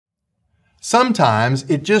Sometimes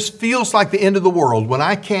it just feels like the end of the world when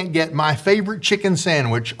I can't get my favorite chicken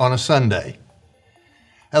sandwich on a Sunday.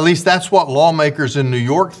 At least that's what lawmakers in New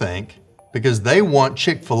York think, because they want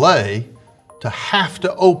Chick-fil-A to have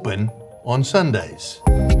to open on Sundays.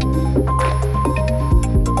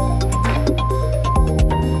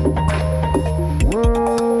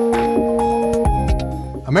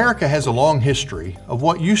 America has a long history of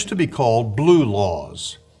what used to be called blue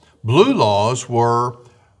laws. Blue laws were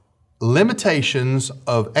limitations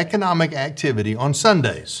of economic activity on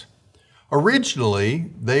Sundays. Originally,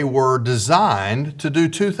 they were designed to do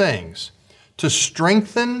two things: to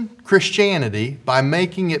strengthen Christianity by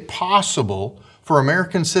making it possible for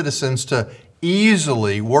American citizens to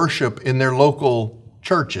easily worship in their local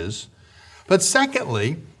churches. But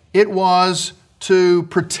secondly, it was to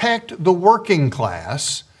protect the working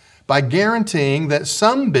class by guaranteeing that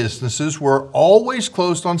some businesses were always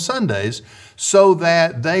closed on Sundays so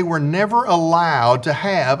that they were never allowed to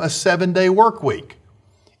have a 7-day work week.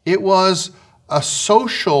 It was a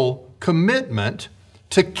social commitment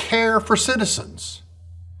to care for citizens.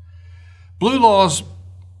 Blue laws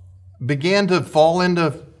began to fall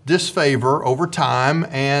into disfavor over time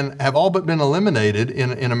and have all but been eliminated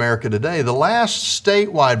in America today. The last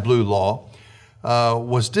statewide blue law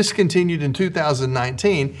was discontinued in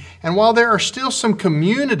 2019. And while there are still some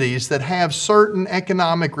communities that have certain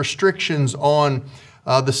economic restrictions on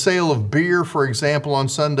the sale of beer, for example, on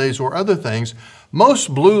Sundays or other things,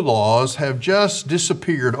 most blue laws have just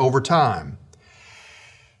disappeared over time.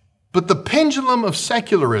 But the pendulum of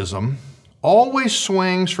secularism always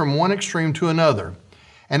swings from one extreme to another.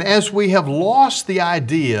 And as we have lost the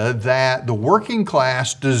idea that the working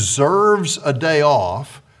class deserves a day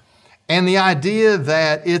off, and the idea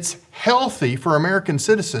that it's healthy for American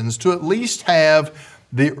citizens to at least have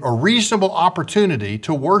a reasonable opportunity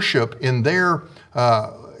to worship in their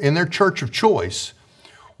church of choice,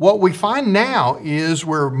 what we find now is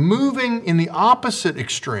we're moving in the opposite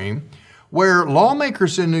extreme, where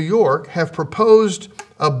lawmakers in New York have proposed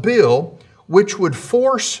a bill which would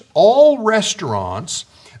force all restaurants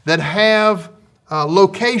that have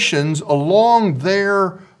locations along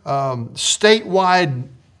their statewide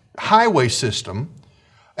highway system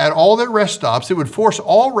at all their rest stops. It would force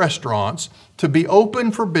all restaurants to be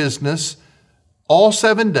open for business all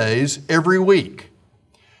 7 days every week.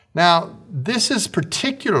 Now, this is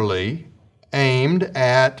particularly aimed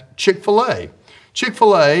at Chick-fil-A.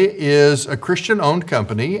 Chick-fil-A is a Christian-owned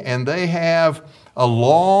company, and they have a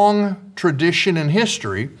long tradition and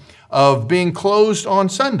history of being closed on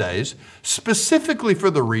Sundays, specifically for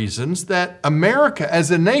the reasons that America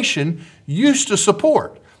as a nation used to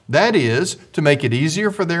support. That is, to make it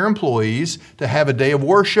easier for their employees to have a day of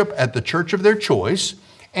worship at the church of their choice,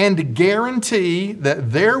 and to guarantee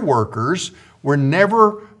that their workers were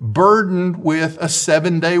never burdened with a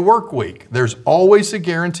 7-day work week. There's always a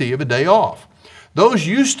guarantee of a day off. Those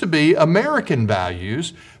used to be American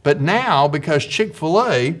values, but now, because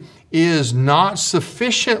Chick-fil-A is not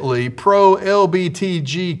sufficiently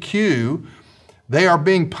pro-LGBTQ, they are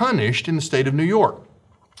being punished in the state of New York.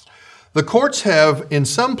 The courts have, in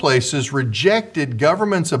some places, rejected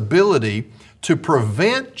government's ability to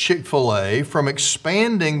prevent Chick-fil-A from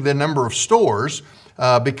expanding the number of stores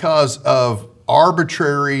because of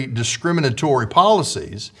arbitrary discriminatory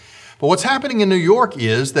policies. But what's happening in New York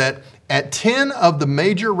is that at 10 of the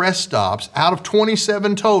major rest stops out of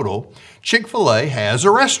 27 total, Chick-fil-A has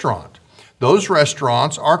a restaurant. Those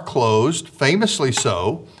restaurants are closed, famously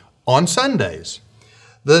so, on Sundays.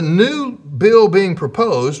 The new bill being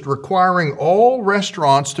proposed, requiring all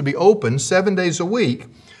restaurants to be open 7 days a week,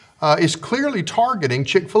 is clearly targeting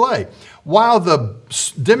Chick-fil-A. While the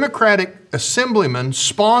Democratic Assemblyman,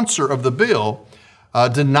 sponsor of the bill,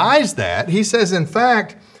 denies that, he says, in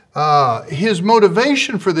fact, his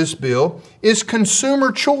motivation for this bill is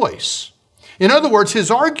consumer choice. In other words,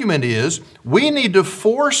 his argument is we need to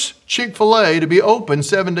force Chick-fil-A to be open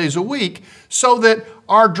 7 days a week so that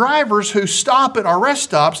our drivers who stop at our rest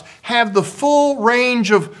stops have the full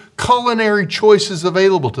range of culinary choices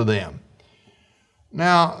available to them.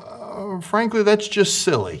 Now, frankly, that's just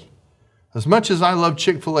silly. As much as I love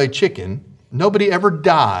Chick-fil-A chicken, nobody ever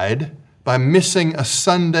died by missing a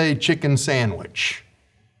Sunday chicken sandwich.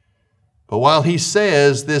 But while he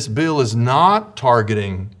says this bill is not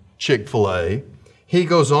targeting Chick-fil-A, he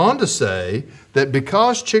goes on to say that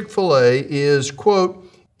because Chick-fil-A is, quote,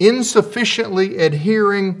 insufficiently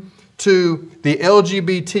adhering to the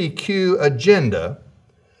LGBTQ agenda,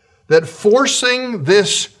 that forcing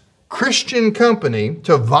this Christian company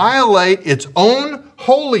to violate its own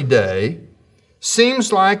holy day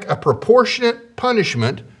seems like a proportionate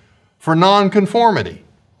punishment for nonconformity.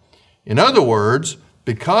 In other words,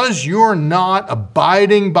 because you're not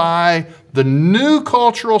abiding by the new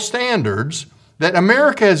cultural standards that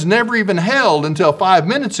America has never even held until 5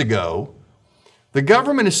 minutes ago, the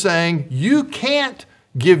government is saying you can't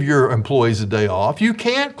give your employees a day off. You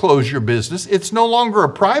can't close your business. It's no longer a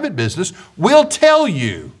private business. We'll tell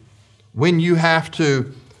you when you have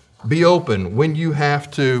to be open, when you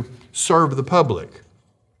have to serve the public.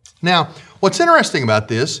 Now, what's interesting about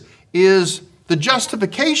this is the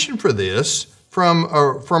justification for this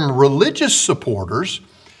from religious supporters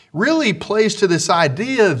really plays to this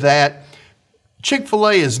idea that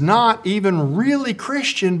Chick-fil-A is not even really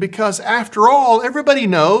Christian because, after all, everybody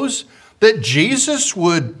knows that Jesus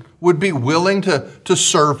would be willing to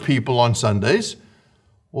serve people on Sundays.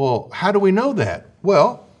 Well, how do we know that?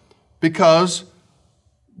 Well, because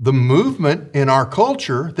the movement in our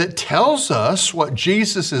culture that tells us what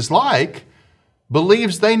Jesus is like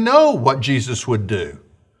believes they know what Jesus would do.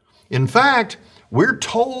 In fact, we're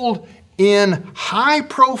told in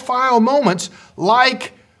high-profile moments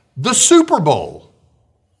like the Super Bowl,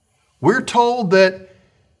 we're told that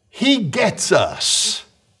He gets us.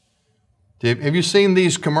 Have you seen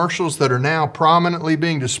these commercials that are now prominently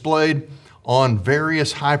being displayed on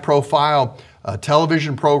various high-profile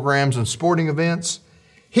television programs and sporting events?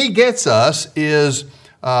 He Gets Us is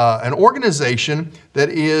an organization that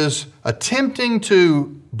is attempting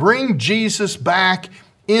to bring Jesus back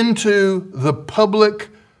into the public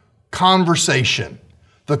conversation,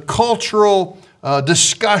 the cultural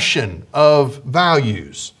discussion of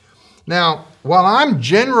values. Now, while I'm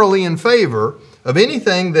generally in favor of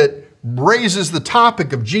anything that raises the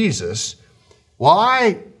topic of Jesus, while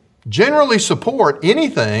I generally support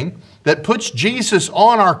anything that puts Jesus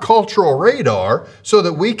on our cultural radar so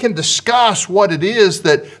that we can discuss what it is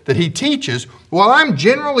that He teaches, while I'm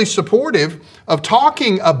generally supportive of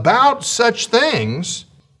talking about such things,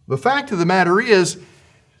 the fact of the matter is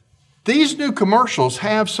these new commercials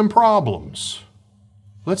have some problems.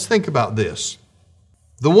 Let's think about this.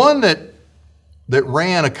 The one that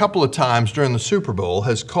ran a couple of times during the Super Bowl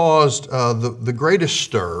has caused the greatest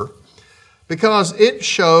stir because it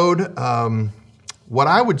showed what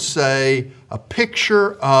I would say a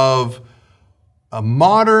picture of a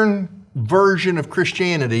modern version of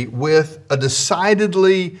Christianity with a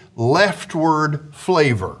decidedly leftward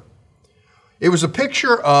flavor. It was a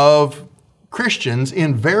picture of Christians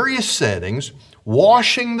in various settings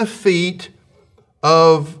washing the feet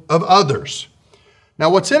of others. Now,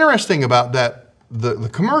 what's interesting about that, the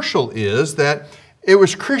commercial is that it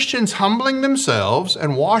was Christians humbling themselves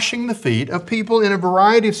and washing the feet of people in a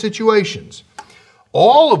variety of situations,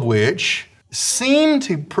 all of which seem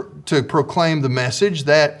to proclaim the message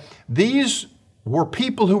that these were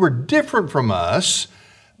people who were different from us,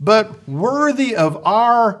 but worthy of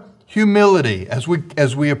our humility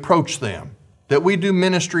as we approach them, that we do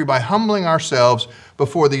ministry by humbling ourselves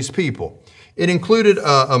before these people. It included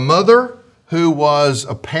a mother who was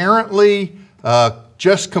apparently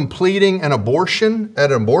just completing an abortion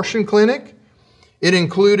at an abortion clinic. It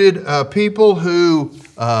included people who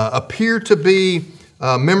appear to be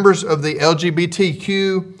members of the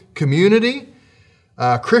LGBTQ community.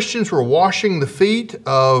 Christians were washing the feet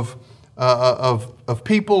of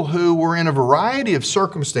people who were in a variety of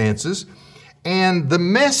circumstances. And the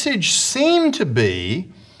message seemed to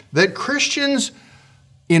be that Christians,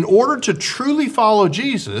 in order to truly follow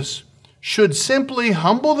Jesus, should simply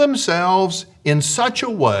humble themselves in such a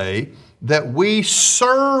way that we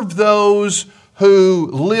serve those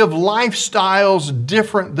who live lifestyles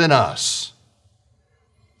different than us.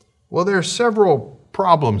 Well, there are several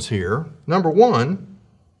problems here. Number one,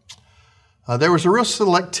 there was a real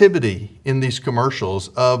selectivity in these commercials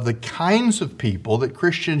of the kinds of people that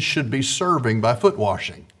Christians should be serving by foot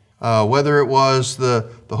washing. Whether it was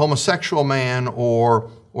the homosexual man or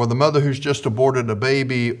the mother who's just aborted a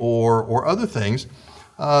baby or other things,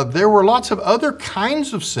 there were lots of other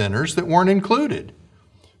kinds of sinners that weren't included.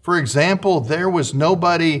 For example, there was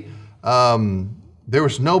nobody from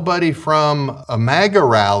a MAGA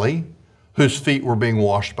rally whose feet were being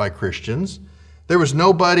washed by Christians. There was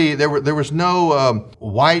nobody. There was no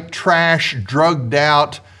white trash, drugged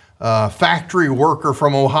out factory worker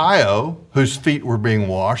from Ohio whose feet were being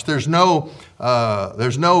washed. There's no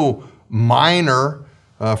miner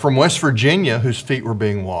from West Virginia whose feet were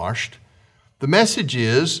being washed. The message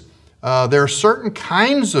is there are certain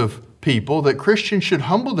kinds of people that Christians should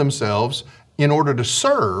humble themselves in order to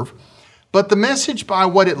serve, but the message, by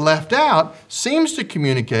what it left out, seems to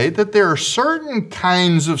communicate that there are certain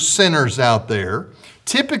kinds of sinners out there,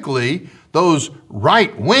 typically those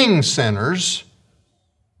right-wing sinners,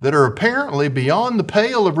 that are apparently beyond the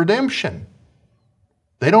pale of redemption.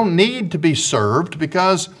 They don't need to be served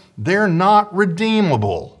because they're not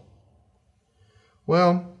redeemable.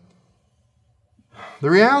 Well,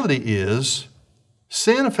 the reality is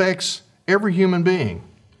sin affects every human being.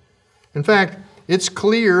 In fact, it's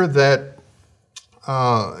clear that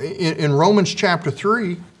in Romans chapter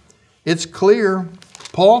 3, it's clear,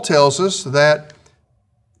 Paul tells us that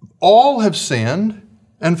all have sinned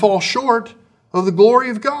and fall short of the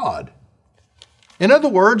glory of God. In other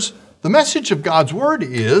words, the message of God's Word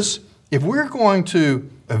is, if we're going to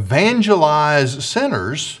evangelize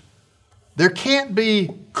sinners, there can't be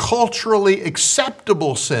culturally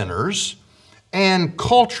acceptable sinners and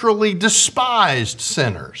culturally despised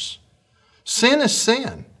sinners. Sin is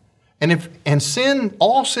sin. And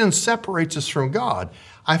all sin separates us from God.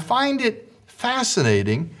 I find it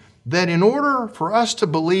fascinating that in order for us to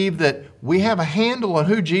believe that we have a handle on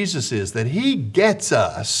who Jesus is, that He gets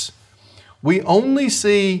us, we only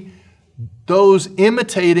see those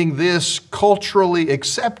imitating this culturally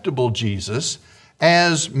acceptable Jesus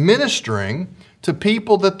as ministering to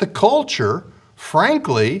people that the culture,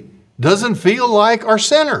 frankly, doesn't feel like are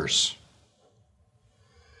sinners.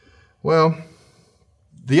 Well,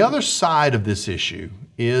 the other side of this issue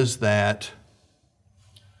is that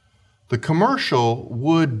the commercial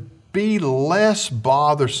would be less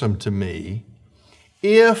bothersome to me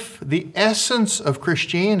if the essence of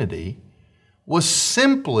Christianity was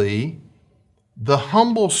simply the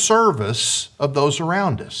humble service of those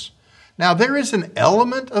around us. Now, there is an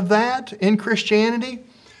element of that in Christianity,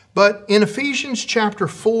 but in Ephesians chapter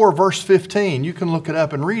 4, verse 15, you can look it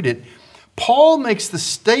up and read it, Paul makes the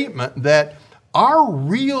statement that our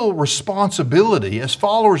real responsibility as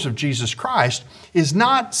followers of Jesus Christ is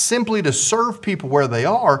not simply to serve people where they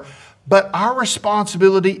are, but our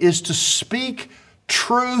responsibility is to speak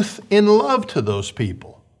truth in love to those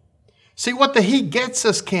people. See, what the He Gets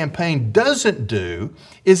Us campaign doesn't do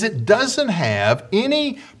is it doesn't have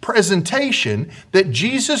any presentation that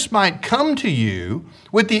Jesus might come to you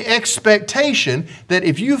with the expectation that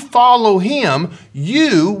if you follow Him,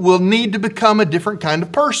 you will need to become a different kind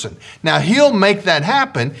of person. Now, He'll make that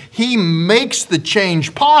happen. He makes the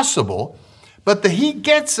change possible, but the He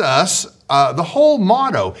Gets Us, the whole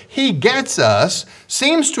motto, He Gets Us,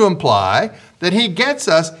 seems to imply that He gets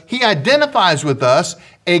us, He identifies with us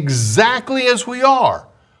exactly as we are,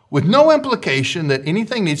 with no implication that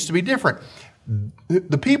anything needs to be different.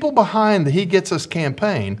 The people behind the He Gets Us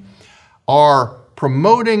campaign are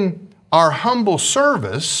promoting our humble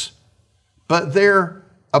service, but they're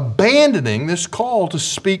abandoning this call to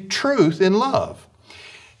speak truth in love.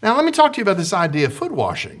 Now, let me talk to you about this idea of foot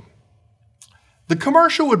washing. The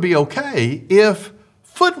commercial would be okay if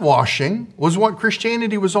foot washing was what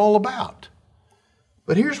Christianity was all about.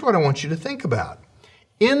 But here's what I want you to think about.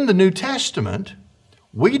 In the New Testament,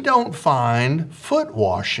 we don't find foot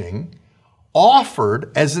washing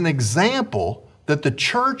offered as an example that the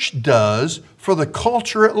church does for the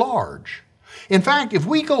culture at large. In fact, if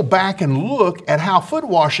we go back and look at how foot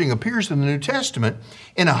washing appears in the New Testament,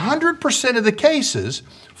 in 100% of the cases,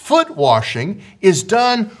 foot washing is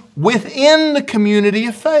done within the community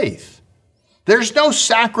of faith. There's no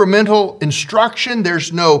sacramental instruction.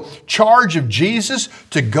 There's no charge of Jesus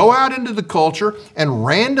to go out into the culture and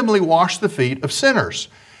randomly wash the feet of sinners.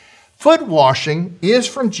 Foot washing is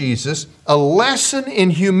from Jesus a lesson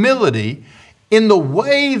in humility in the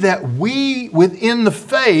way that we within the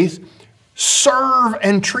faith serve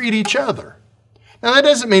and treat each other. Now, that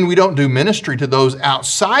doesn't mean we don't do ministry to those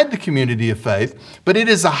outside the community of faith, but it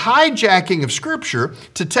is a hijacking of Scripture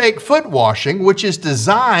to take foot washing, which is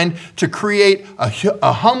designed to create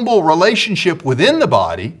a humble relationship within the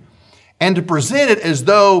body, and to present it as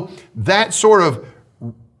though that sort of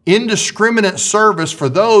indiscriminate service for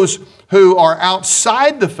those who are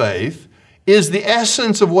outside the faith is the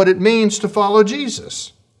essence of what it means to follow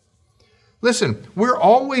Jesus. Listen, we're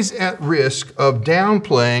always at risk of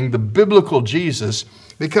downplaying the biblical Jesus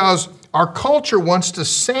because our culture wants to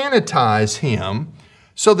sanitize Him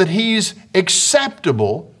so that He's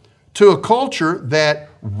acceptable to a culture that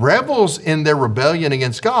revels in their rebellion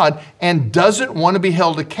against God and doesn't want to be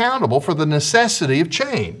held accountable for the necessity of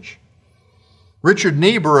change. Richard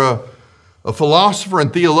Niebuhr, a philosopher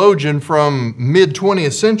and theologian from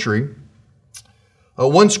mid-20th century,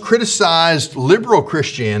 once criticized liberal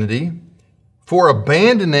Christianity for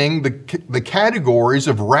abandoning the categories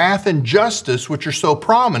of wrath and justice which are so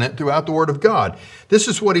prominent throughout the Word of God. This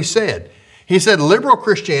is what he said. He said, liberal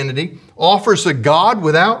Christianity offers a God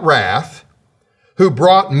without wrath who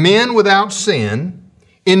brought men without sin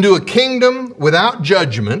into a kingdom without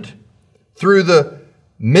judgment through the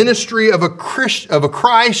ministry of a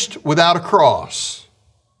Christ without a cross.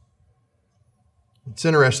 It's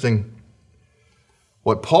interesting.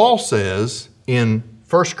 What Paul says in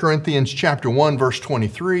 1 Corinthians chapter 1, verse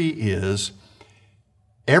 23 is,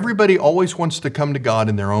 everybody always wants to come to God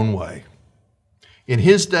in their own way. In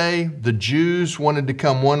his day, the Jews wanted to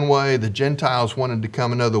come one way, the Gentiles wanted to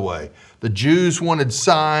come another way. The Jews wanted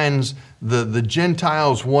signs, the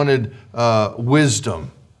Gentiles wanted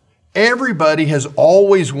wisdom. Everybody has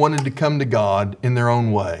always wanted to come to God in their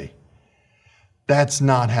own way. That's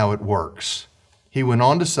not how it works. He went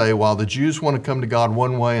on to say, while the Jews want to come to God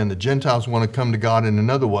one way and the Gentiles want to come to God in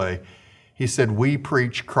another way, he said, we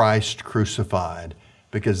preach Christ crucified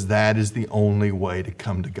because that is the only way to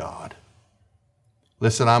come to God.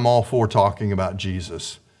 Listen, I'm all for talking about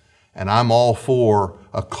Jesus, and I'm all for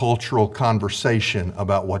a cultural conversation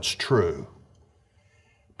about what's true.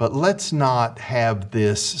 But let's not have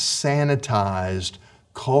this sanitized,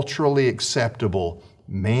 culturally acceptable,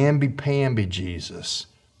 mamby-pamby Jesus.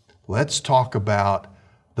 Let's talk about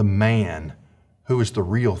the man who is the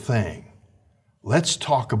real thing. Let's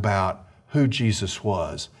talk about who Jesus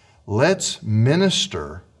was. Let's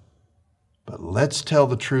minister, but let's tell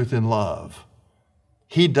the truth in love.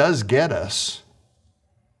 He does get us,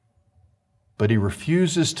 but he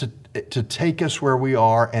refuses to take us where we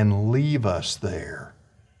are and leave us there.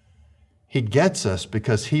 He gets us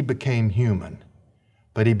because he became human,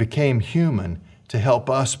 but he became human to help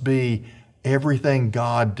us be everything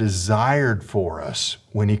God desired for us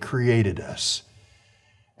when he created us.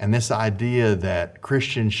 And this idea that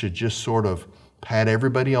Christians should just sort of pat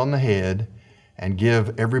everybody on the head and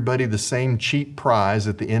give everybody the same cheap prize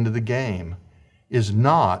at the end of the game is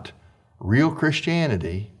not real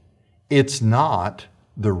Christianity. It's not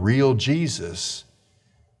the real Jesus,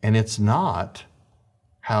 and it's not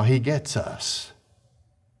how he gets us.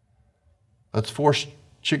 Let's force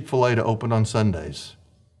Chick-fil-A to open on Sundays.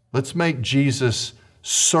 Let's make Jesus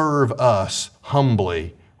serve us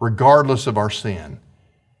humbly, regardless of our sin.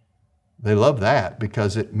 They love that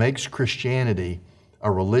because it makes Christianity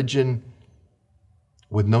a religion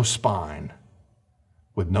with no spine,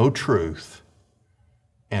 with no truth,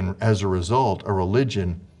 and as a result, a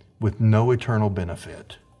religion with no eternal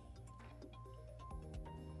benefit.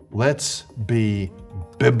 Let's be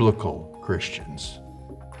biblical Christians,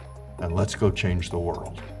 and let's go change the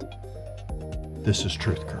world. This is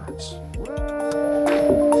Truth Currents.